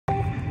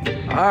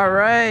All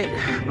right,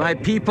 my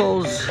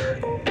peoples,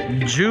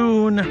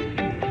 June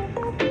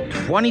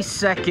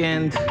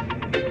 22nd,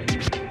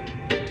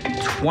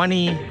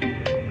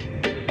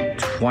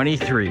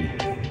 2023.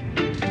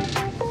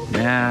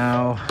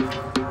 Now,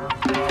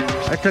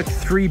 I took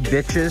 3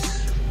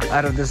 bitches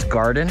out of this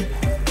garden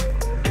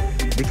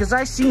because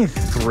I seen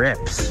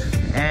thrips,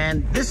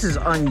 and this is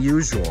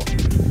unusual.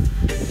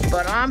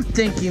 But I'm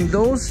thinking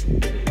those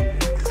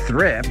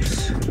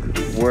thrips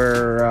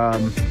were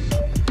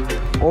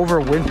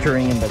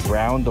overwintering in the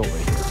ground over here.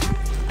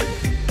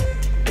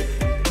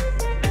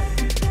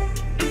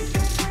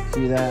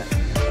 See that?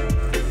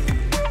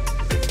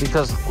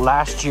 Because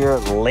last year,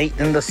 late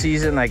in the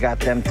season, I got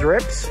them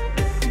thrips.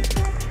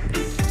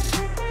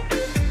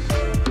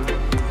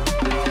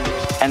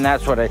 And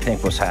that's what I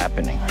think was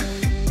happening.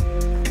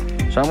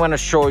 So I'm gonna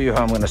show you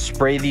how I'm gonna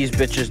spray these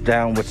bitches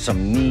down with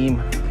some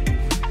neem.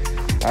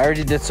 I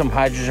already did some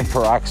hydrogen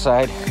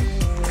peroxide.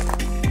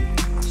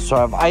 So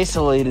I've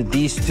isolated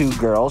these 2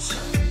 girls,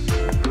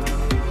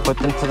 put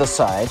them to the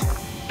side.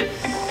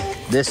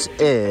 This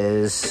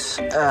is,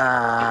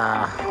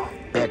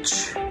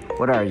 bitch,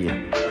 what are you?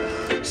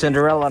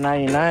 Cinderella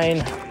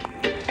 99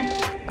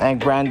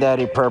 and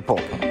Granddaddy Purple.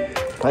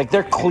 Like,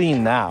 they're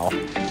clean now.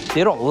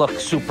 They don't look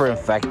super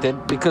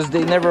infected because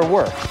they never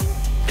were.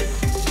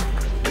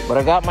 But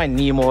I got my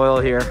neem oil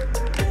here.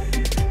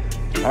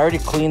 I already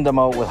cleaned them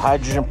out with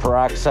hydrogen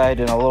peroxide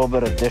and a little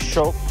bit of dish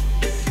soap.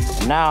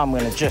 Now I'm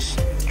gonna just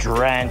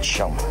drench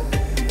them.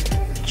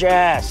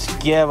 Just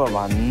give them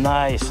a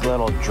nice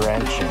little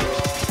drenching.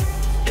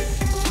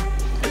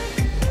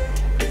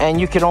 And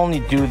you can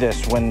only do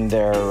this when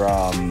they're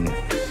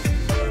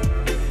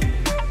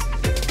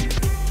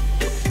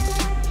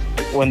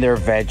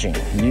vegging.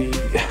 You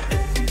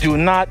do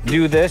not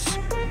do this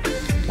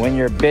when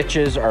your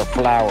bitches are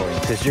flowering,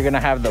 because you're gonna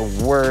have the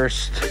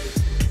worst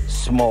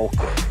smoke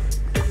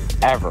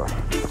ever.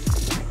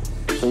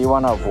 So you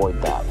want to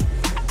avoid that.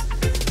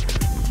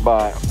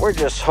 But we're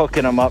just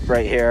hooking them up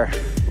right here.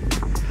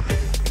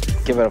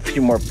 Give it a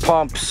few more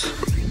pumps.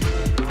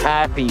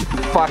 Happy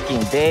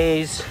fucking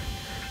days.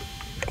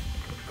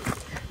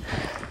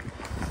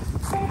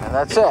 And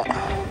that's it.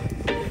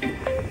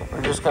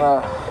 We're just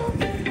gonna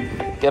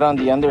get on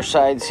the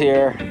undersides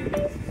here,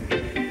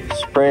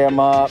 spray them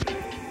up.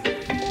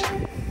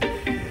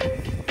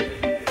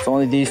 It's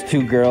only these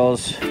 2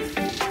 girls.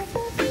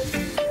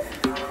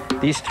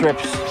 These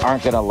thrips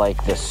aren't gonna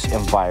like this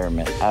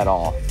environment at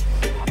all.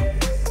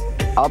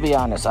 I'll be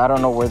honest, I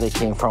don't know where they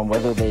came from,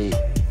 whether they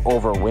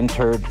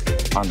overwintered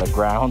on the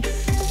ground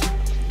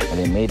and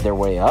they made their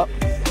way up,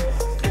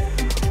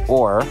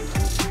 or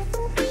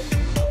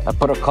I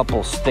put a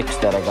couple sticks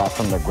that I got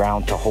from the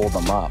ground to hold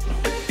them up,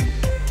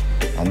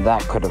 and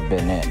that could have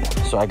been it.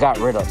 So I got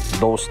rid of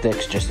those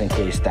sticks just in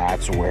case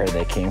that's where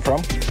they came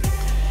from.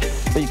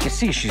 But you can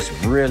see she's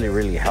really,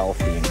 really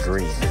healthy and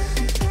green.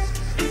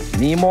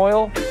 Neem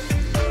oil,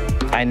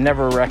 I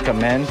never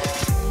recommend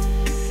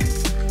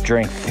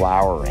during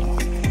flowering.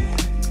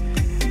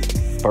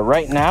 But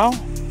right now,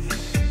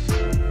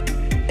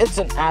 it's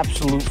an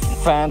absolute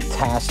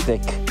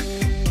fantastic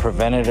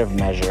preventative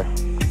measure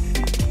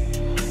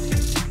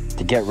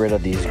to get rid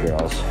of these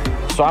girls.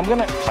 So I'm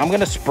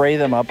gonna spray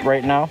them up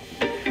right now.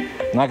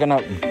 I'm not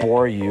gonna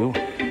bore you.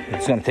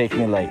 It's gonna take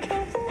me like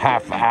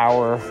half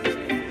hour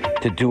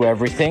to do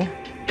everything.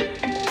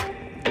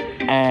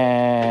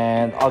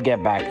 And I'll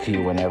get back to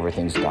you when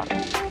everything's done.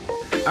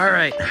 All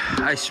right,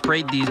 I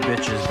sprayed these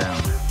bitches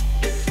down.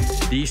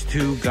 These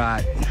 2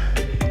 got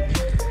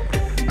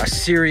a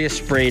serious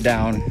spray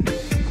down.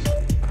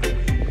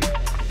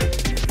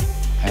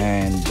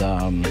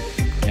 And,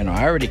 you know,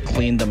 I already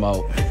cleaned them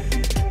out.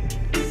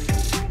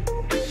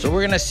 So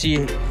we're gonna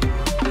see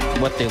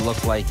what they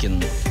look like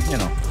in, you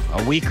know,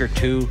 a week or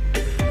 2.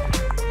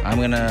 I'm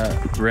gonna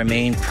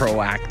remain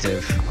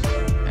proactive.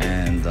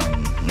 And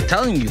I'm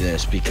telling you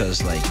this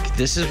because, like,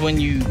 this is when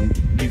you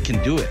can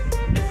do it.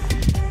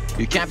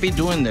 You can't be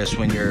doing this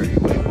when your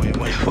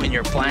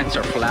plants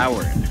are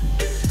flowering.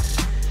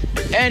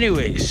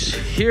 Anyways,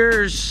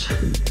 here's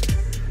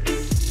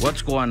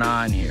what's going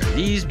on here.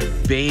 These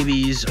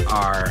babies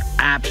are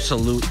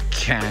absolute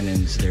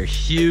cannons. They're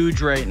huge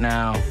right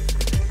now.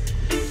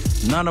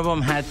 None of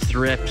them had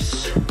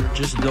thrips.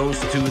 Just those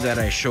 2 that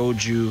I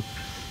showed you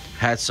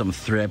had some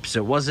thrips.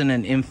 It wasn't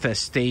an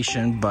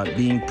infestation, but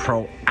being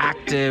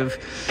proactive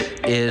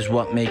is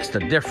what makes the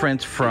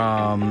difference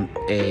from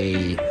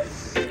a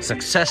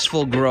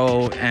successful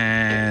grow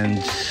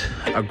and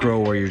a grow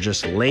where you're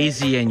just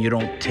lazy and you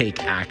don't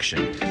take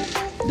action.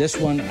 This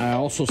one I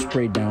also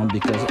sprayed down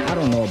because I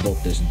don't know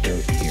about this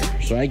dirt here.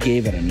 So I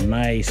gave it a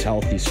nice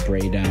healthy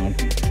spray down.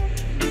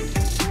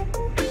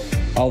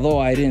 Although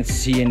I didn't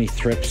see any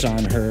thrips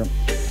on her,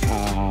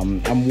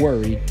 I'm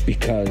worried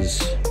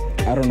because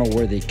I don't know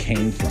where they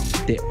came from.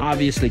 They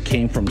obviously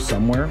came from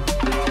somewhere.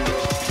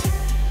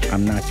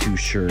 I'm not too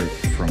sure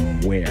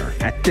from where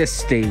at this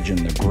stage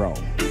in the grow.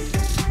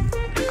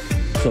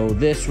 So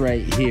this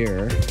right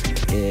here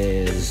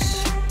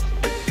is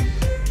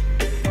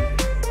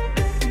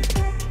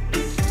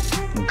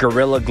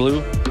Gorilla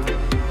Glue.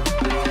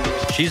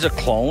 she's a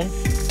clone.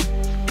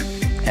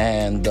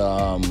 And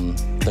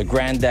the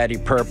Granddaddy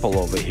Purple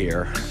over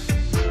here,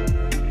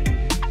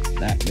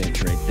 that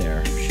bitch right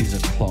there, she's a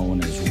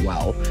clone as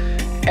well.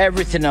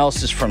 Everything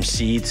else is from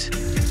seeds.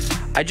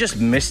 I just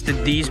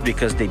misted these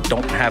because they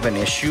don't have an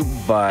issue,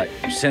 but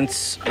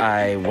since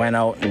I went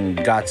out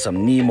and got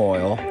some neem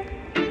oil,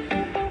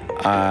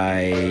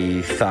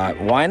 I thought,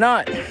 why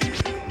not?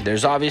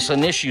 There's obviously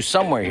an issue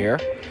somewhere here,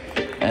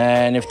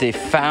 and if they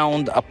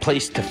found a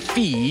place to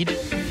feed,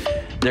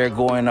 they're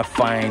going to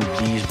find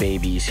these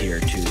babies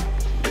here too.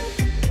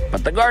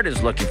 But the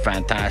garden's looking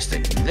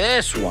fantastic.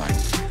 This one,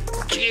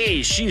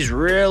 geez, she's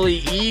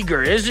really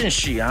eager, isn't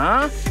she,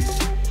 huh?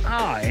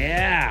 Oh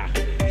yeah,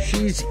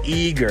 she's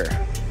eager.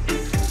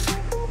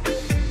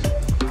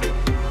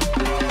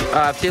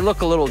 If they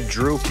look a little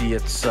droopy,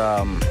 it's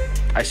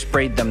I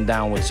sprayed them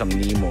down with some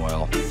neem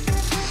oil.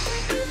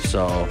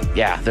 So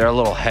yeah, they're a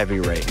little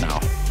heavy right now,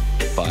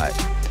 but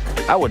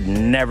I would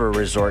never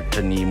resort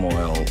to neem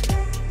oil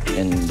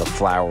in the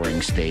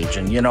flowering stage.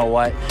 And you know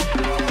what?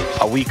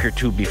 A week or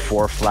two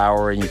before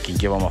flowering, you can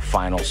give them a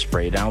final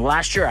spray down.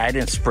 Last year, I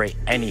didn't spray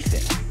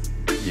anything.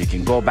 You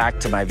can go back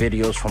to my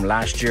videos from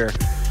last year.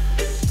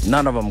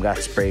 None of them got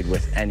sprayed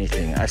with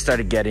anything. I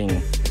started getting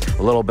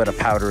a little bit of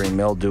powdery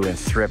mildew and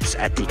thrips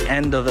at the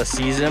end of the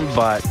season,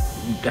 but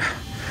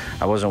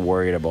I wasn't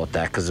worried about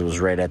that because it was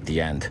right at the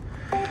end.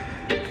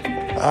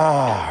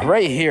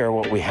 Right here,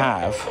 what we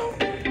have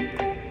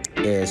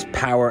is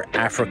Power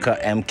Africa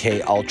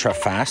MK Ultra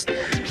Fast.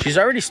 She's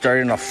already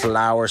starting to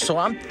flower, so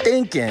I'm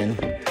thinking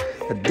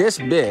that this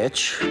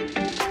bitch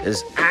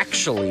is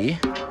actually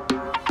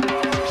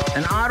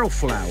an auto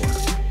flower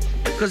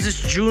because it's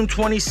June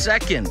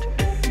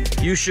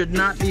 22nd. You should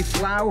not be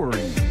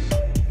flowering.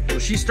 So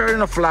she's starting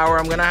to flower.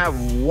 I'm gonna have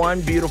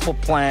one beautiful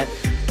plant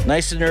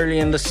nice and early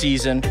in the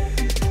season,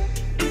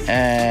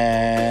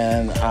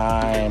 and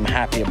I'm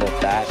happy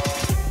about that.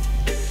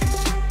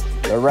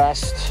 The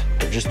rest,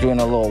 we're just doing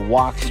a little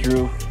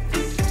walkthrough.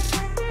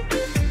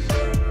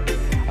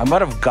 I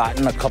might have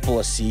gotten a couple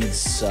of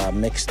seeds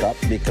mixed up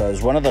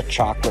because one of the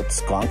chocolate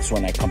skunks,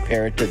 when I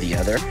compare it to the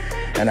other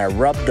and I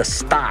rub the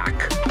stock,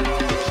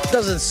 it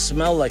doesn't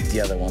smell like the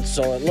other one.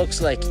 So it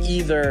looks like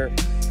either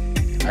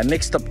I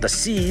mixed up the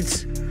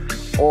seeds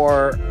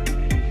or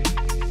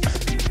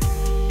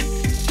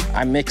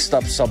I mixed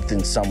up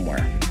something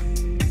somewhere.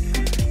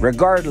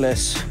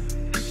 Regardless,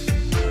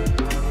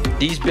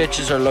 these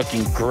bitches are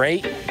looking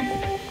great.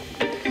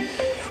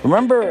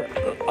 Remember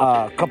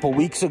a couple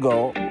weeks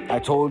ago, I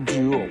told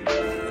you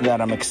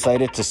that I'm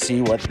excited to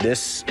see what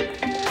this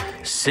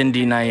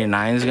Cindy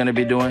 99 is gonna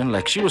be doing.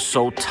 Like, she was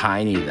so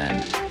tiny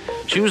then.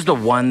 She was the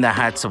one that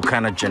had some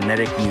kind of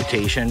genetic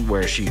mutation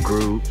where she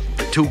grew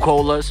 2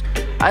 colas.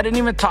 I didn't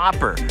even top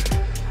her.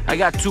 I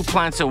got 2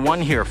 plants in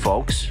one here,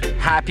 folks.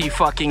 Happy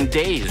fucking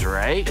days,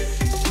 right?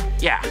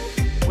 Yeah,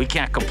 we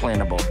can't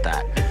complain about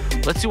that.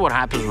 Let's see what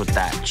happens with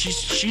that.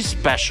 She's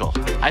special.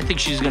 I think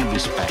she's gonna be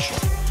special.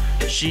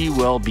 She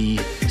will be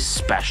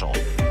special.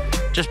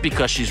 Just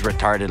because she's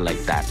retarded like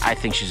that, I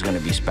think she's gonna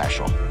be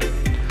special.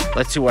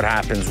 Let's see what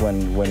happens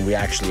when we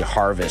actually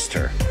harvest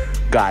her,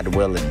 God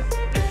willing.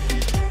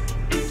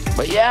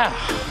 But yeah,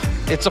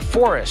 it's a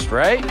forest,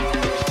 right?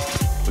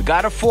 We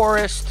got a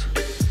forest.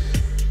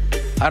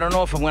 I don't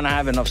know if I'm gonna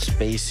have enough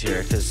space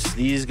here because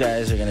these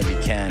guys are gonna be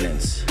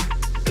cannons.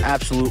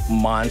 Absolute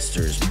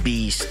monsters,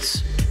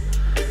 beasts.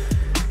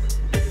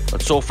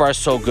 But so far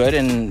so good,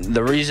 and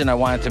the reason I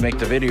wanted to make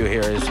the video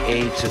here is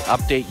A, to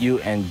update you,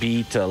 and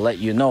B, to let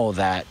you know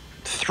that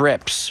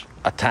thrips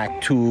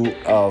attacked 2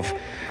 of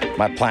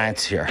my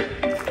plants here.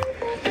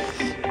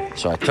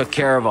 So I took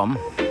care of them.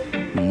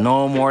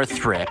 No more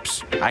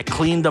thrips. I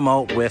cleaned them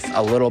out with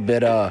a little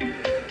bit of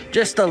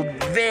just a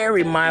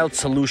very mild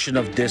solution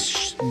of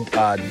dish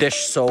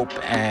soap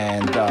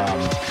and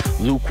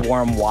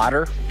lukewarm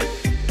water.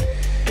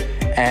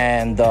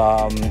 And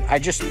I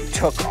just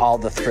took all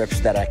the thrips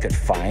that I could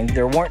find.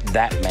 There weren't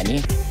that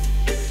many.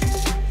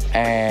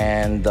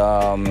 And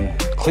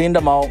cleaned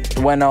them out,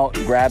 went out,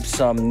 grabbed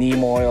some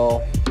neem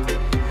oil.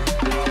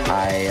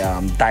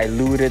 I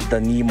diluted the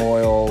neem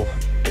oil,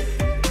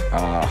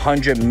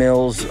 100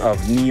 mils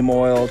of neem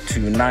oil to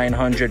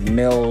 900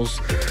 mils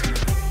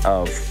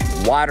of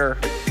water.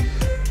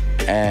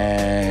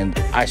 And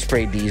I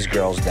sprayed these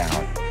girls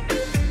down.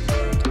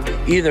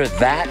 Either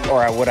that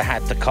or I would have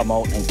had to come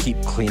out and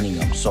keep cleaning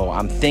them. So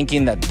I'm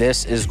thinking that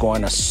this is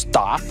going to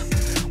stop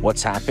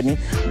what's happening.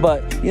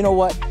 But you know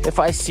what? If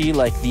I see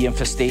like the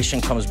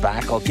infestation comes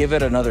back, I'll give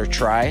it another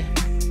try.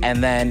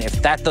 And then if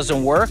that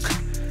doesn't work,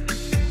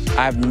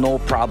 I have no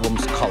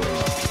problems culling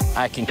them.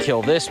 I can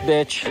kill this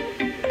bitch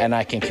and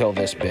I can kill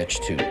this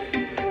bitch too.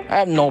 I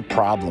have no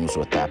problems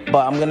with that,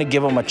 but I'm gonna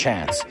give them a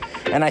chance.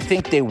 And I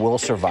think they will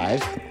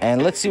survive.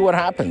 And let's see what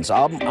happens.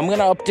 I'm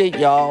gonna update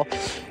y'all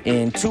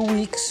in 2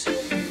 weeks.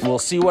 We'll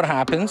see what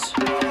happens.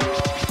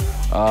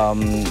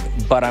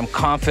 But I'm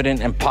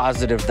confident and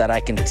positive that I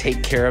can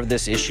take care of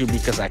this issue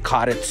because I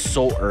caught it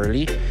so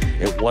early.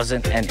 it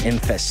wasn't an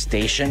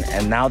infestation.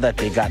 And now that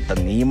they got the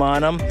neem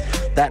on them,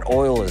 that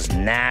oil is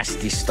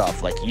nasty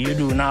stuff. Like, you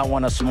do not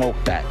want to smoke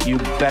that. You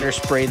better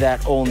spray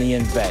that only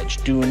in veg.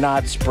 Do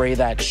not spray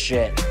that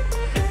shit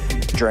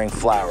during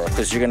flower,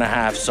 because you're gonna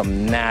have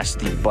some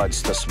nasty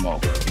buds to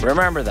smoke.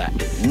 Remember that.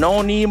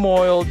 No neem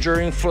oil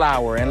during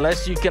flower,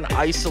 unless you can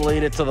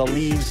isolate it to the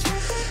leaves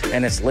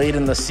and it's late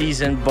in the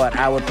season. But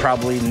I would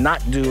probably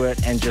not do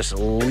it and just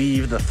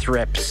leave the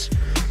thrips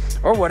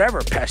or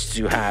whatever pests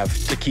you have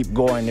to keep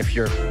going if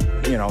you're,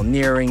 you know,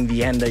 nearing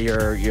the end of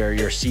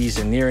your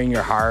season, nearing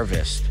your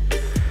harvest.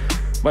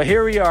 But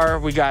here we are.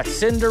 We got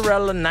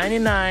Cinderella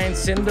 99,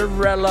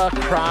 Cinderella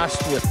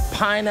crossed with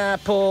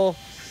pineapple.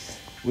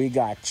 We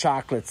got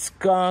chocolate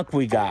skunk.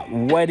 We got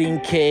wedding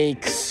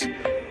cakes.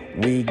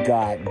 We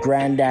got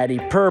Granddaddy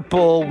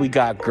Purple. We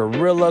got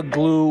Gorilla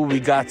Glue.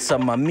 We got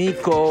some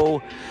Mimiko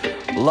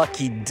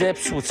Lucky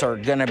Dips, which are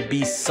gonna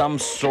be some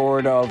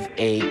sort of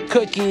a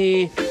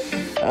cookie.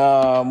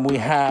 We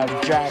have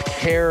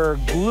Herer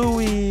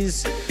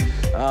Glueys.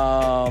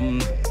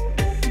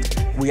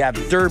 We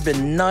have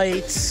Durban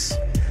Nights.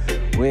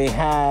 We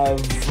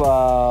have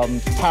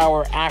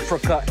Power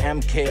Africa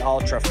MK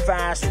Ultra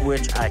Fast,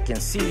 which I can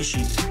see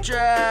she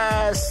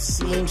just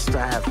seems to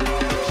have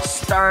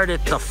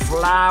started to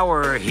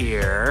flower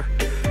here.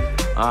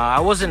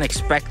 I wasn't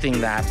expecting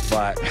that,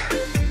 but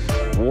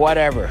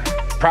whatever.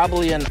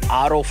 Probably an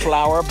auto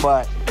flower,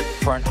 but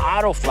for an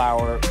auto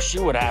flower,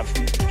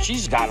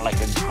 she's got like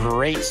a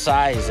great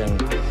size and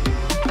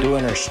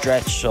doing her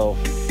stretch. So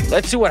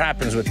let's see what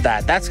happens with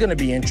that. That's gonna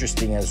be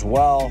interesting as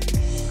well.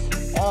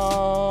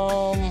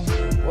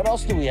 What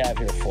else do we have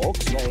here,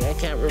 folks? Like, I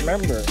can't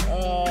remember.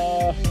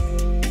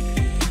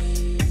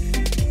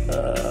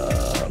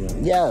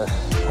 Yeah,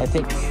 I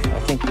think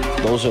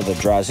those are the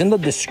draws. In the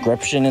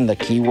description, in the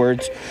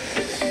keywords,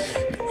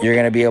 you're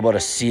gonna be able to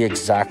see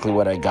exactly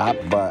what I got,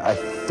 but I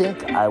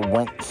think I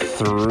went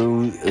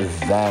through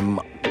them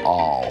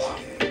all.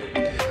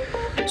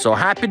 So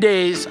happy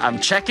days. I'm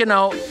checking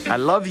out. I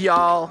love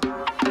y'all.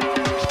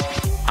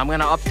 I'm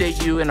gonna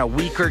update you in a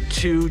week or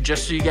two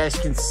just so you guys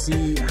can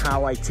see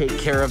how I take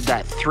care of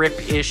that thrip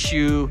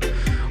issue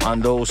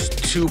on those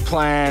 2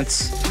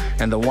 plants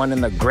and the one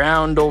in the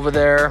ground over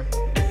there.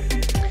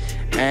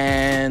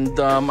 And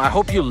I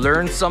hope you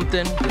learned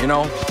something. You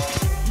know,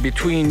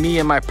 between me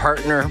and my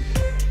partner,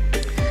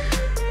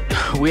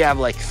 we have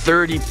like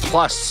 30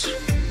 plus,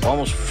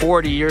 almost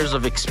 40 years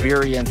of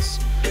experience.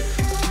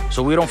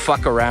 So we don't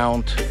fuck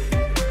around.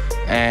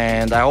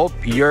 And I hope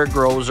your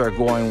grows are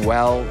going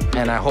well,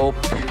 and I hope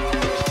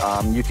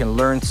you can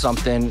learn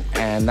something.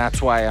 And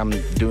that's why I'm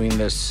doing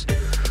this,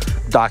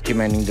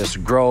 documenting this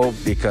grow,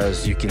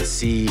 because you can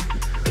see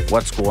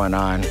what's going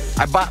on.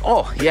 I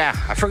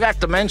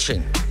forgot to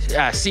mention,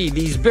 see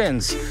these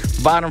bins,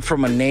 bought them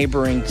from a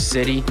neighboring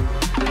city.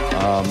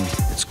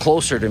 It's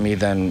closer to me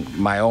than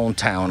my own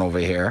town over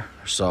here,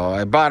 so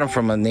I bought them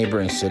from a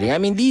neighboring city. I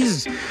mean,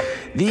 these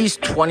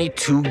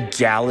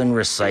 22-gallon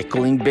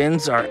recycling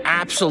bins are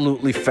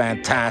absolutely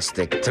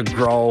fantastic to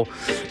grow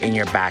in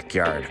your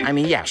backyard. I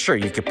mean, yeah, sure,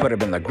 you could put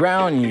them in the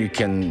ground and you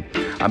can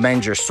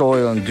amend your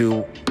soil and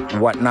do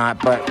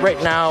whatnot, but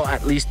right now,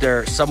 at least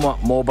they're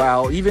somewhat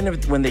mobile. Even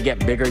if when they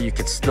get bigger, you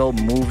could still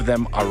move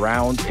them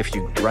around if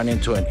you run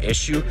into an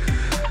issue.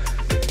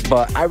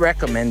 But I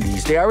recommend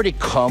these. They already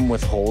come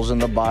with holes in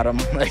the bottom.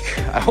 Like,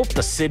 I hope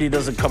the city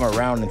doesn't come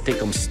around and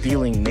think I'm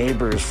stealing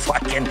neighbors'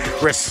 fucking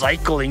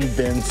recycling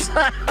bins.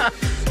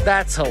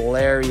 That's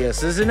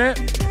hilarious, isn't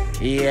it?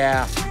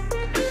 Yeah.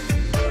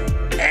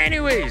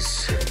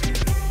 Anyways,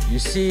 you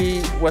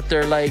see what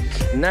they're like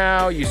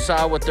now. You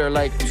saw what they're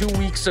like 2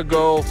 weeks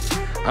ago.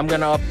 I'm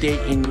gonna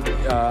update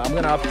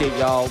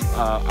y'all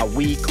a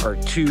week or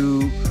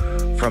two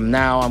from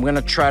now. I'm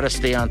gonna try to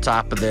stay on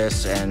top of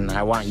this, and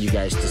I want you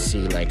guys to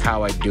see like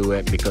how I do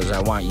it, because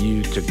I want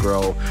you to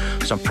grow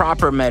some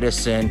proper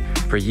medicine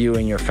for you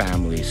and your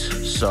families.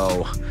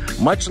 So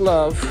much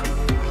love,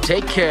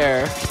 take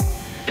care,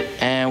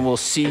 and we'll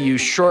see you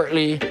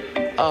shortly.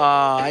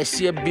 I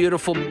see a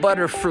beautiful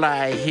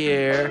butterfly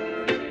here.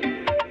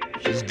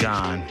 She's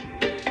gone.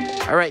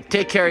 All right,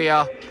 take care,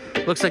 y'all.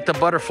 Looks like the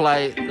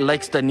butterfly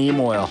likes the neem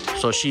oil,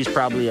 so she's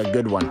probably a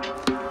good one.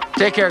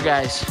 Take care,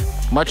 guys.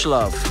 Much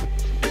love.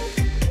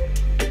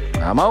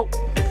 I'm out.